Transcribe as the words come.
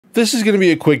This is going to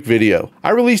be a quick video. I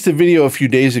released a video a few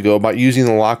days ago about using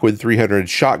the Lockwood 300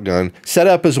 shotgun set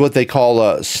up as what they call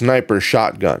a sniper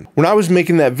shotgun. When I was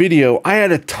making that video, I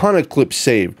had a ton of clips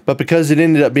saved, but because it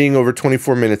ended up being over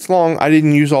 24 minutes long, I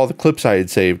didn't use all the clips I had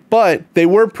saved. But they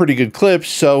were pretty good clips,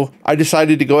 so I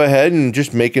decided to go ahead and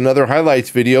just make another highlights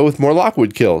video with more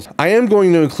Lockwood kills. I am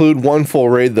going to include one full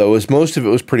raid though, as most of it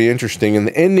was pretty interesting, and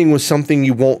the ending was something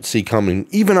you won't see coming.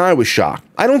 Even I was shocked.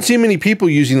 I don't see many people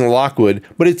using the Lockwood,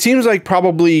 but it seems like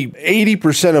probably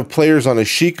 80% of players on a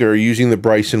Sheikah are using the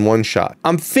Bryson one-shot.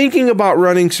 I'm thinking about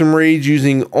running some raids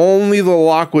using only the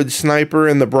Lockwood sniper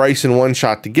and the Bryson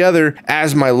one-shot together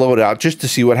as my loadout, just to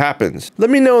see what happens. Let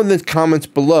me know in the comments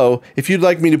below if you'd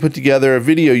like me to put together a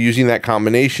video using that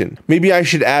combination. Maybe I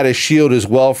should add a shield as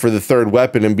well for the third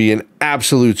weapon and be an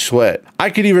absolute sweat.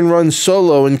 I could even run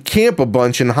solo and camp a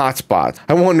bunch in hotspots.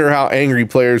 I wonder how angry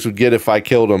players would get if I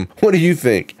killed them. What do you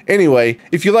think? Anyway,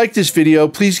 if you like this video,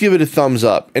 please give it a thumbs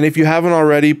up, and if you haven't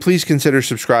already, please consider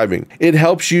subscribing. It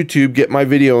helps YouTube get my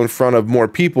video in front of more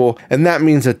people, and that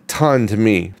means a ton to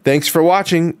me. Thanks for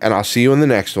watching, and I'll see you in the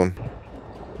next one.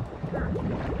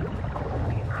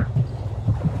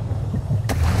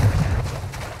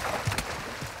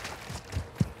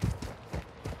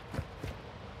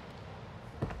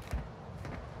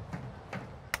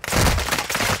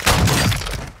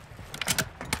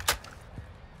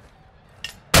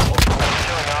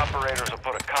 Operators will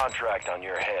put a contract on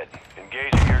your head.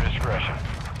 Engage at your discretion.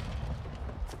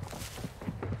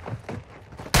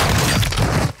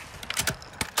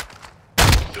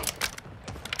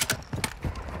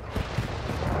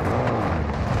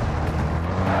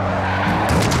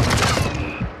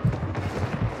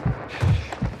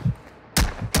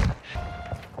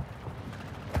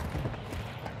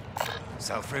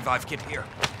 Self-revive kit here.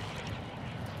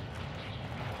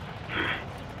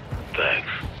 Thanks.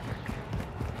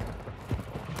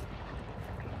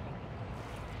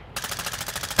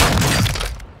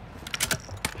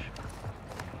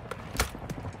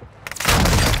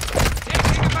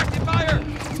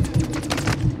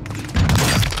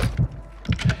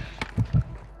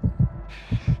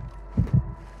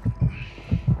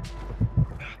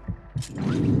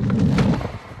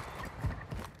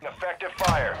 Effective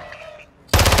fire.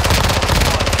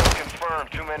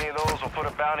 Confirmed. Too many of those will put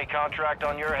a bounty contract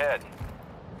on your head.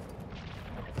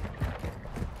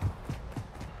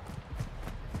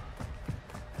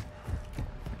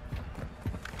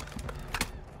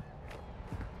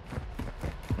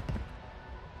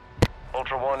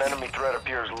 Ultra One, enemy threat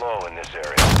appears low in this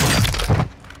area.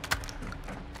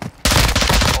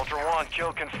 Ultra One,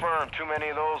 kill confirmed. Too many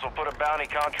of those will put a bounty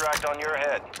contract on your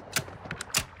head.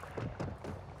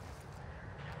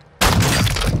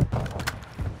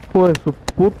 Hijo de su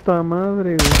puta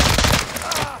madre, güey.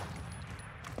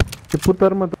 ¿Qué puta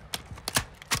arma?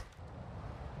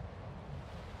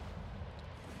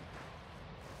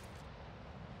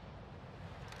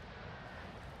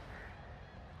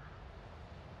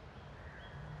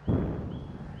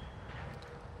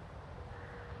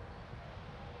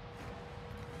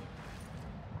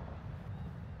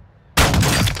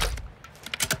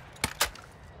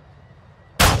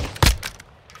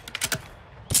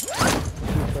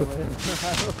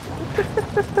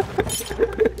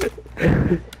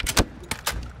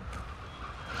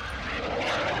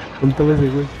 Cuéntame ese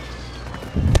güey.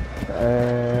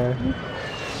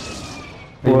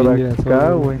 Por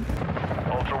acá, güey.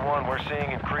 Ultra One, we're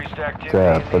seeing increased activity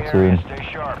in the area. Stay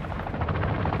sharp.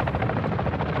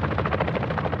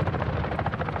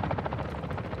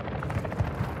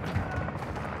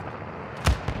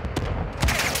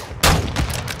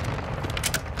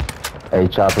 Hey,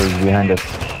 choppers behind us.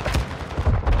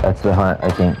 That's the hunt, I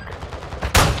think.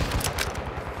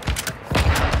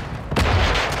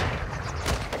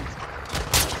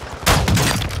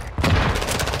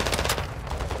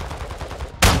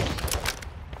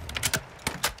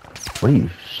 What are you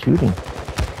shooting?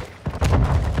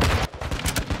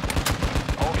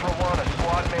 Ultra One, a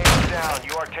squad mate is down.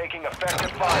 You are taking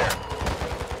effective fire.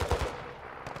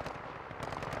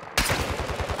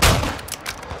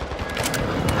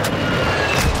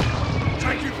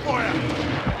 Taking fire.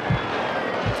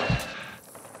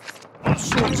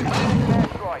 Strike.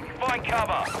 Find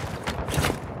cover.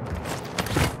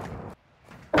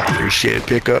 Appreciate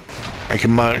pickup. I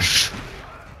can march.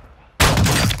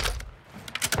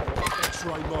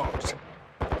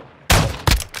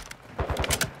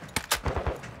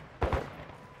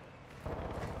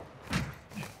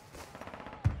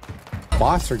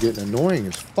 Bots are getting annoying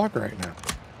as fuck right now.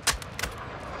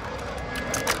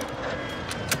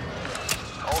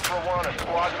 Ultra One, a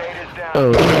squad mate is down.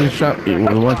 Oh, you shot me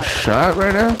with one shot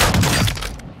right now?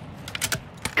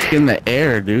 in the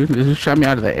air, dude. This just shot me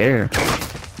out of the air.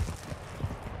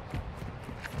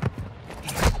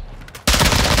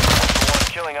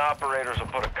 Killing operators will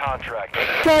put a contract.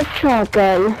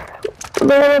 Shotgun. The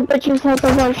little bitches have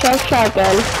the one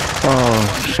shotgun.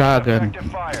 Oh, shotgun.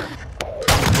 Fire.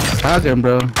 Shotgun,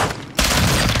 bro.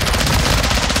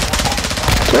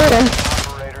 Yeah.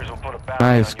 Operators will put a bounty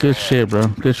Nice. on Good your shit, bro.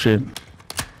 Good shit.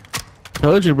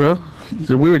 Told you, bro.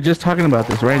 We were just talking about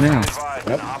this right now. head.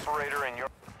 An operator in your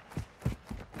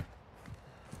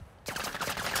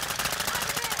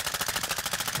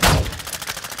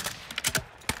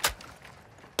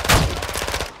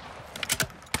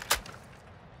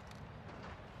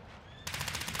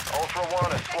Ultra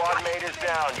One, a squad mate is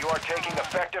down. You are taking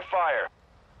effective fire.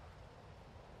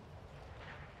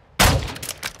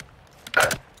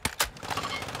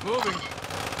 Moving.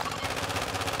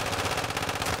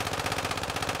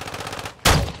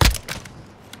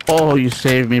 Oh, you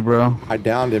saved me, bro. I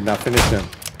downed him. Now finish him.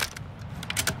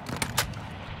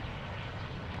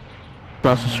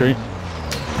 Across the street.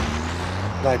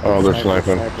 Sniper, Oh, they're sniper,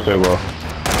 sniping. sniper. Stay low.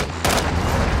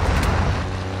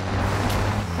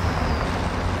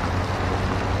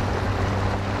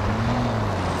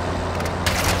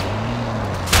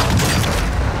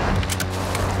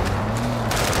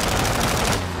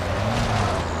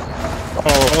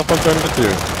 Oh, what the fuck did I do?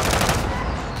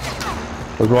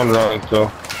 There's one running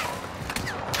still.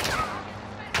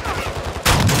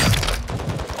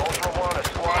 Ultra One, a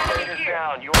squad mate is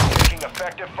down. You are taking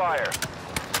effective fire.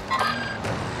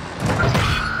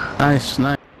 Nice,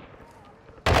 nice.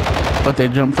 But they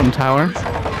jumped from tower.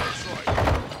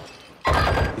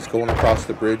 He's going across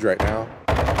the bridge right now.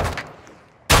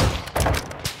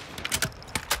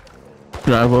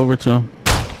 Drive over to him.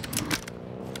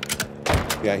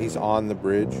 Yeah, he's on the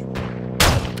bridge.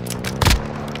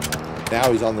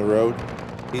 Now he's on the road.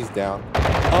 He's down.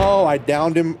 Oh, I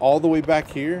downed him all the way back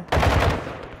here.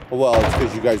 Well, it's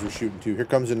because you guys were shooting too. Here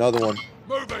comes another one.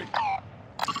 Moving.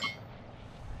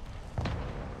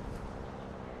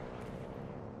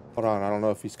 Hold on, I don't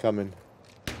know if he's coming.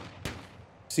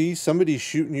 See, somebody's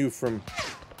shooting you from...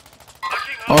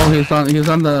 Oh, he's on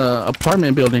the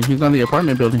apartment building. He's on the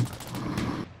apartment building.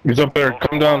 He's up there. Ultra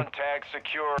Come down. One, tag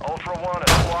secure. Ultra One, a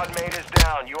squad mate is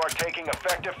down. You are taking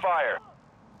effective fire.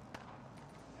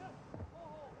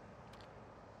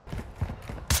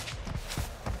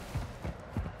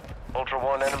 Ultra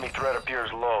One, enemy threat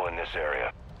appears low in this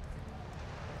area.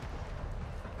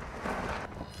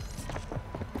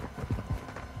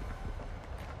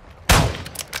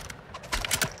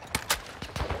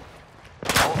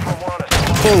 Ultra One, a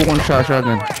squad Oh, mate one is shot down.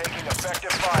 shotgun. You are taking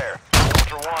effective fire.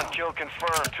 Ultra One, kill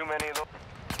confirmed. Too many of those.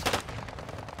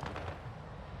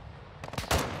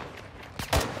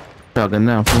 Shotgun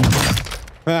now, fool.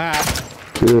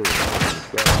 Good.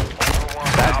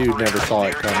 That dude never saw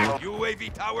it coming.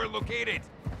 UAV tower located.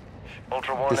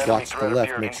 Ultra One, Just enemy watch the threat left,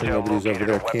 appeared. make sure Intel nobody's over located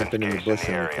there a weapons camping in the case bush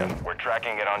or area. anything. We're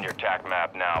tracking it on your TAC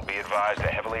map now. Be advised, a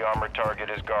heavily armored target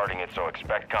is guarding it, so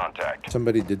expect contact.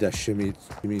 Somebody did that did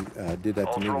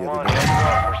that to me the Ultra other One, day. heads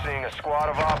up. We're seeing a squad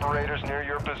of operators near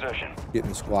your position. Getting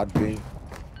the squad ping.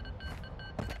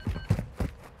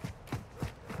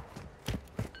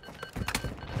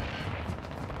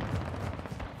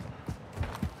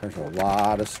 There's a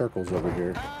lot of circles over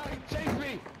here. Chase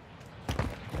me.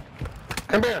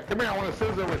 Come here. I want to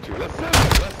scissor with you. Let's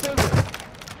scissor.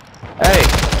 Hey,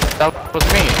 that was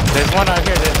me. There's one out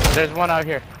here. There's one out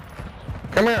here.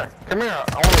 Come here. I want to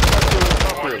touch you in the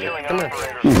top We're really. killing Come here.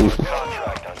 operators with a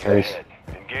contract on your Nice. head.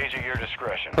 Engage at your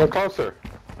discretion. Come closer.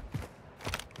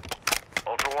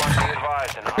 Ultra One, be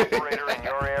advised, an operator in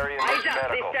your area needs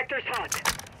medical. sector's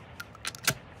hot.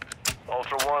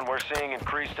 Ultra One, we're seeing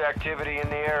increased activity in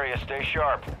the area. Stay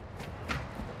sharp.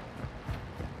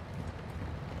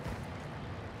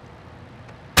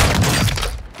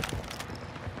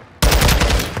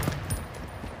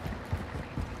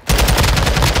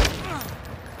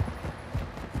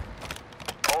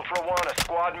 Ultra One, a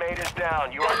squad mate is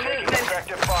down. You are taking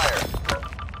effective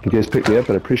fire. You guys picked me up,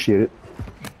 but I appreciate it.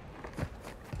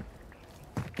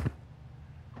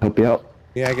 Help you out.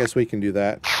 Yeah, I guess we can do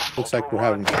that. Looks like we're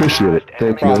having Appreciate it.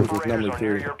 Thank you. problems with number Operators are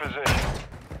near 3. your position.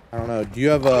 I don't know. Do you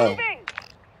have a...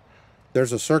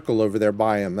 There's a circle over there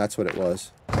by him. That's what it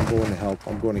was. I'm going to help.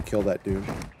 I'm going to kill that dude.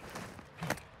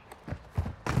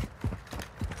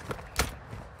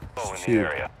 Oh, in the Shoot.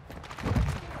 area.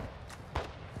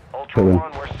 Ultra Hello.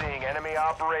 One, we're seeing enemy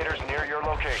operators near your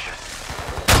location.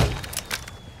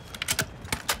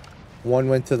 One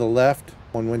went to the left.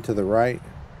 One went to the right.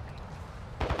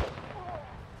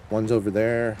 One's over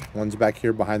there. One's back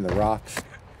here behind the rocks.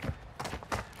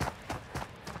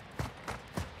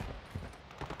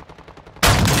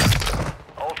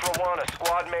 One, a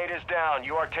squad mate is down.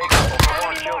 You are taking Ultra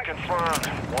One kill confirmed.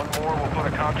 One more will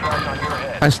put a contract on your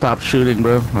head. I stopped shooting,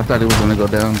 bro. I thought he was gonna go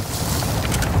down.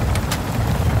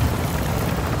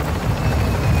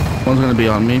 One's gonna be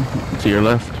on me, to your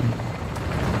left.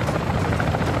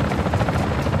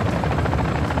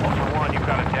 Ultra One, you've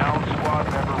got a down squad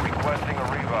member requesting a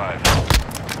revive.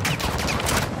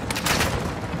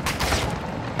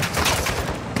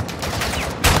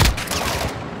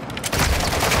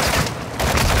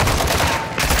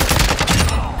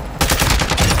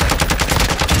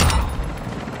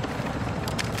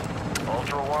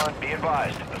 Ultra One, be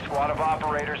advised. A squad of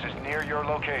operators is near your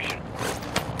location.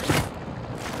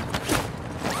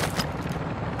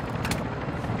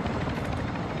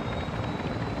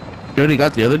 You already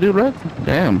got the other dude, right?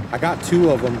 Damn. I got 2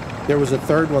 of them. There was a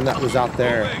third one that was out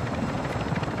there.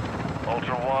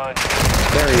 Ultra One.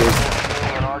 There he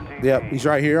is. Yep, he's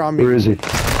right here on me. Where is he?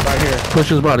 Right here. Push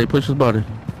his body, push his body.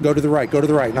 Go to the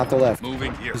right, not the left.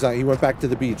 Moving here. He went back to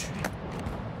the beach.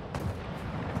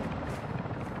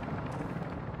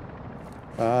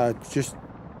 Just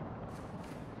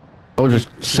Oh, just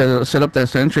set up that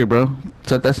sentry, bro.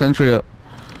 Set that sentry up.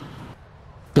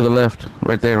 To the left.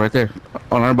 Right there, right there.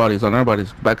 On our bodies, on our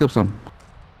bodies. Back up some.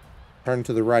 turn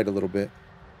to the right a little bit.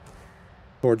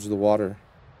 Towards the water.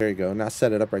 There you go. Now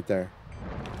set it up right there.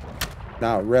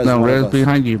 Now res. No, one res of us.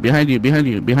 behind you, behind you, behind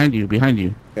you, behind you, behind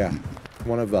you. Yeah.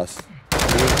 One of us.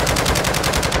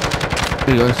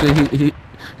 There you go. See,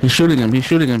 he's shooting him, he's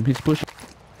shooting him, he's pushing.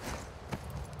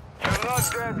 You're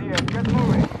not dead yet. Get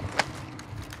moving.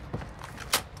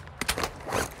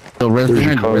 So res Where's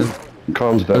behind your you,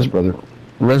 comms vest, brother?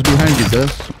 res behind you,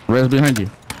 Gus. Res behind you.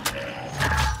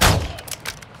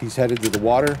 He's headed to the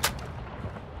water.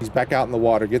 He's back out in the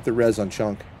water. Get the res on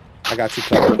Chunk. I got you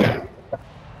covered.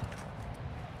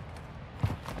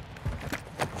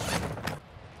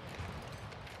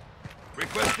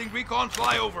 Requesting recon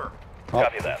flyover. Oh,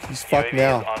 Copy that. he's fucked UAV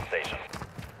now. is on station.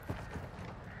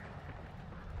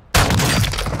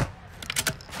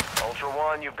 Ultra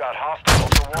One, you've got hostile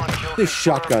Ultra One kill This confirmed.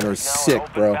 shotgun There's is now an sick,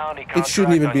 open bro. bounty It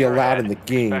shouldn't even contract be on your allowed head. in the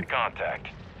game. Expect contact.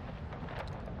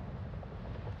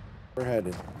 We're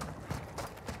headed.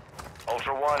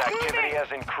 Ultra One, activity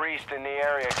has increased in the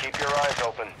area. Keep your eyes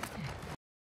open.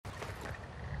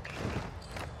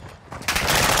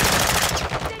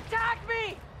 Attack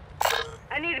me!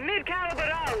 I need mid-caliber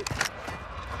rounds.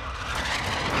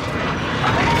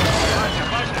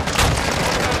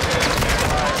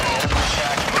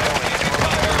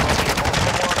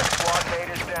 Squad mate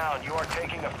is down. You are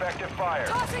taking effective fire.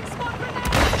 Tossing smoke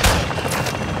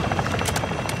grenade!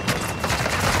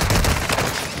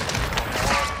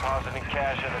 Depositing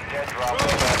cash at a dead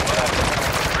drop.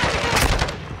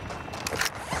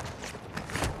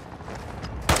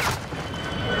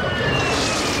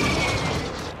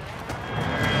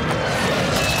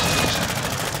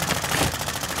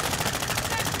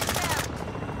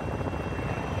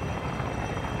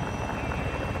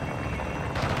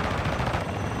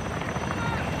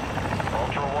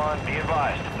 Ultra One, be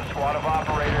advised. The squad of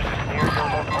operators is near your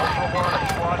location. Ultra One, a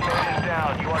squad mate is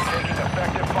down. You are taking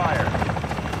effective fire.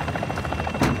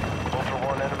 Ultra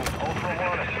One, enemy. Ultra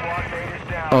One, a squad mate is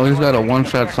down. Oh, he's You are got a taking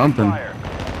one-shot effective something. fire.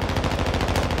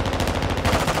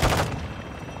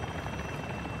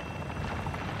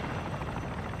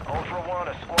 Ultra One,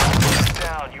 a squad mate is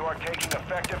down. You are taking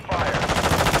effective fire.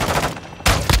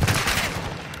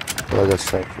 Oh, I got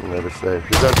sniped from the other side.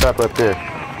 He's on top up there.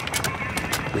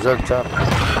 He's on top.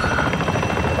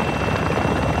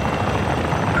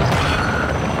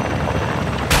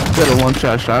 He's got a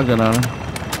one-shot shotgun on him.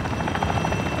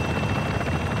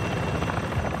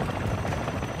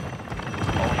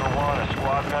 Ultra One, a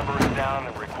squad member is down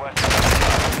and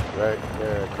requesting. Right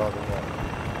there, I called him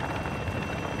out.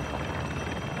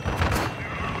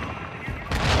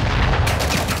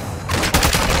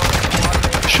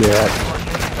 Shit.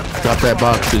 Drop that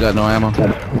box, you got no ammo.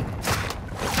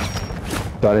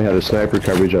 Thought I had a sniper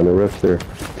coverage on the roof there.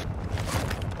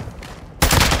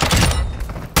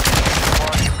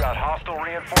 One, you've got hostile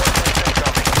reinforcements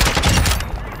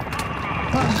incoming.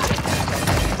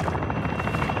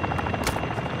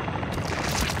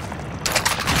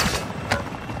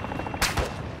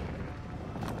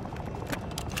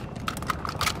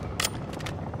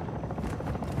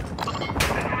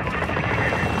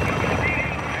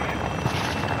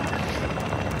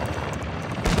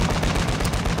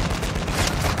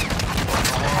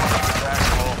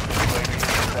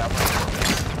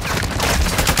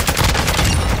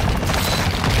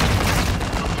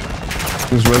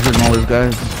 He's resing all his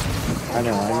guys. I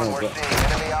know, We're but seeing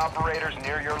enemy operators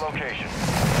near your location.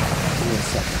 give me a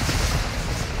second.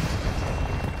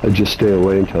 I just stay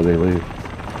away until they leave.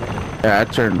 Yeah, I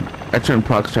turn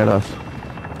proc chat off.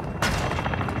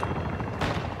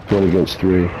 1 against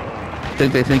 3. I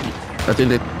think they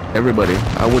everybody.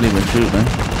 I wouldn't even shoot, man.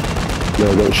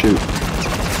 No, don't shoot.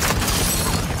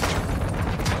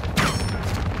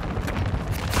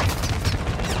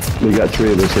 We got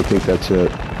 3 of us. I think that's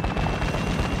it.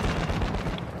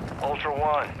 Ultra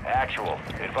One, actual.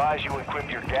 Advise you equip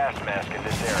your gas mask in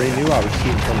this area. They knew I was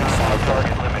shooting from the side.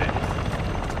 Target limited.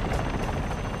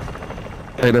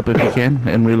 Light up if you can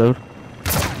and reload.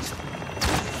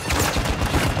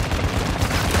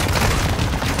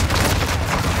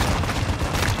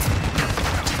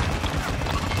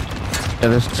 Yeah,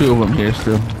 there's 2 of them here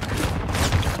still.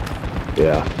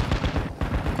 Yeah.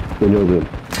 We know the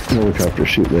helicopter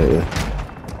shooting at you.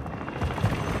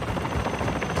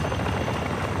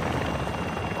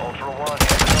 Ultra One,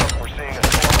 heads up. We're seeing a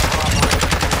swarm of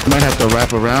operators. You might have to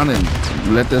wrap around and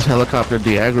let this helicopter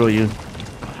de-aggro you.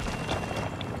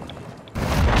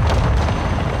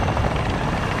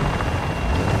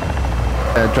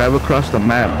 Drive across the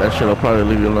map. That shit'll probably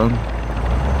leave you alone. Ultra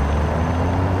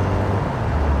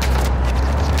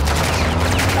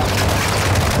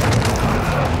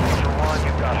One,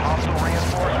 you've got hostile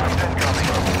reinforcements incoming.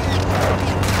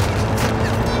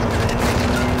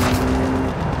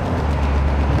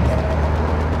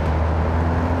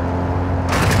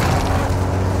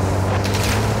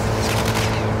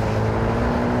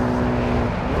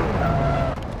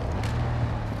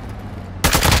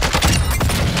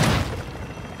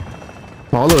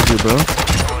 Followed you, bro.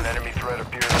 An enemy threat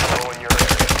appears low in your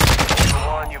area. Ultra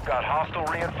One, you've got hostile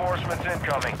reinforcements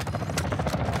incoming.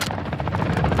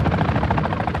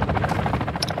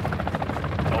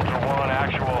 Ultra One,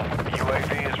 actual.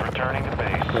 UAV is returning to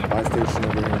base. The buy station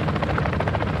over here.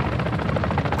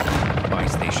 Buy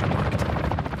station marked.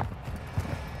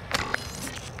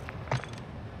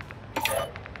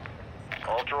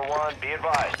 Ultra One, be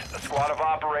advised. A squad of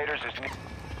operators is near.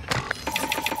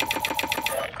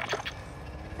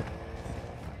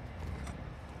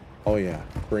 Oh yeah,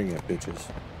 bring it, bitches.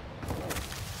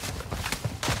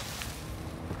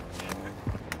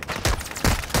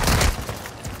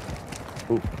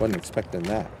 Ooh, wasn't expecting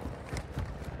that.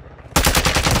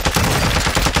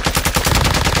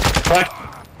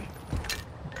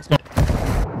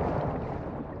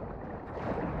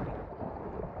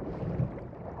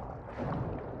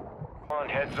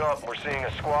 Heads up, we're seeing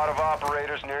a squad of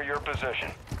operators near your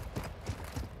position.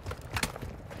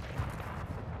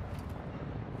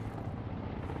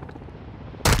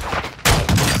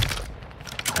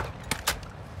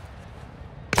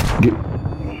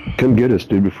 Come get us,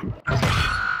 dude. Before.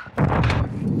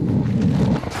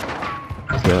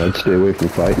 Yeah, I'd stay away from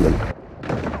fighting them.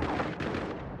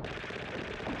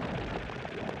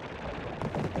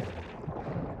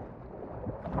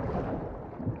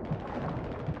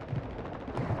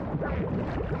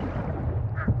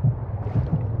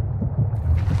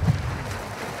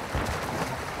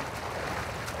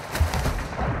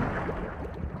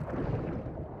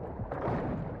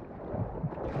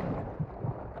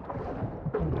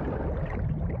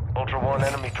 Ultra One,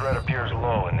 enemy threat appears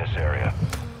low in this area.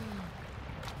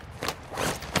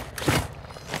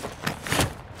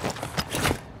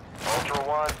 Ultra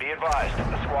One, be advised.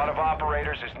 A squad of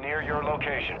operators is near your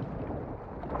location.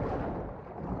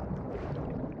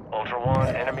 Ultra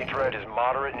One, enemy threat is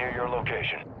moderate near your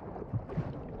location.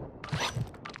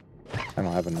 I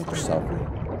don't have another selfie.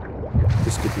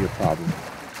 This could be a problem.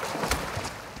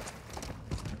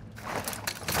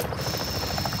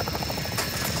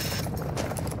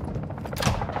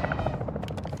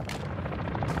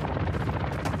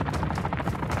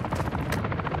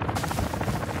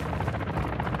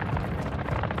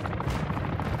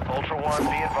 Ultra One,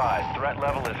 be advised. Threat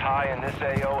level is high in this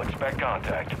AO. Expect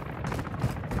contact.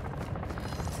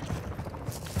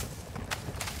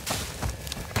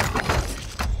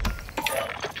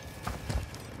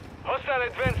 Hostile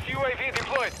advanced UAV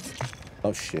deployed.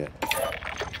 Oh shit.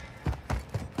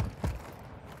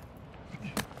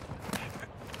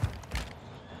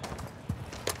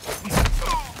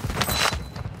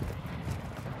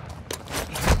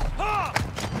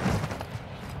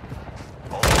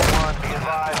 Ultra One, be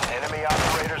advised. Enemy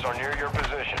operators are near your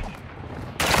position.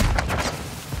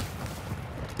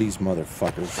 These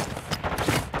motherfuckers.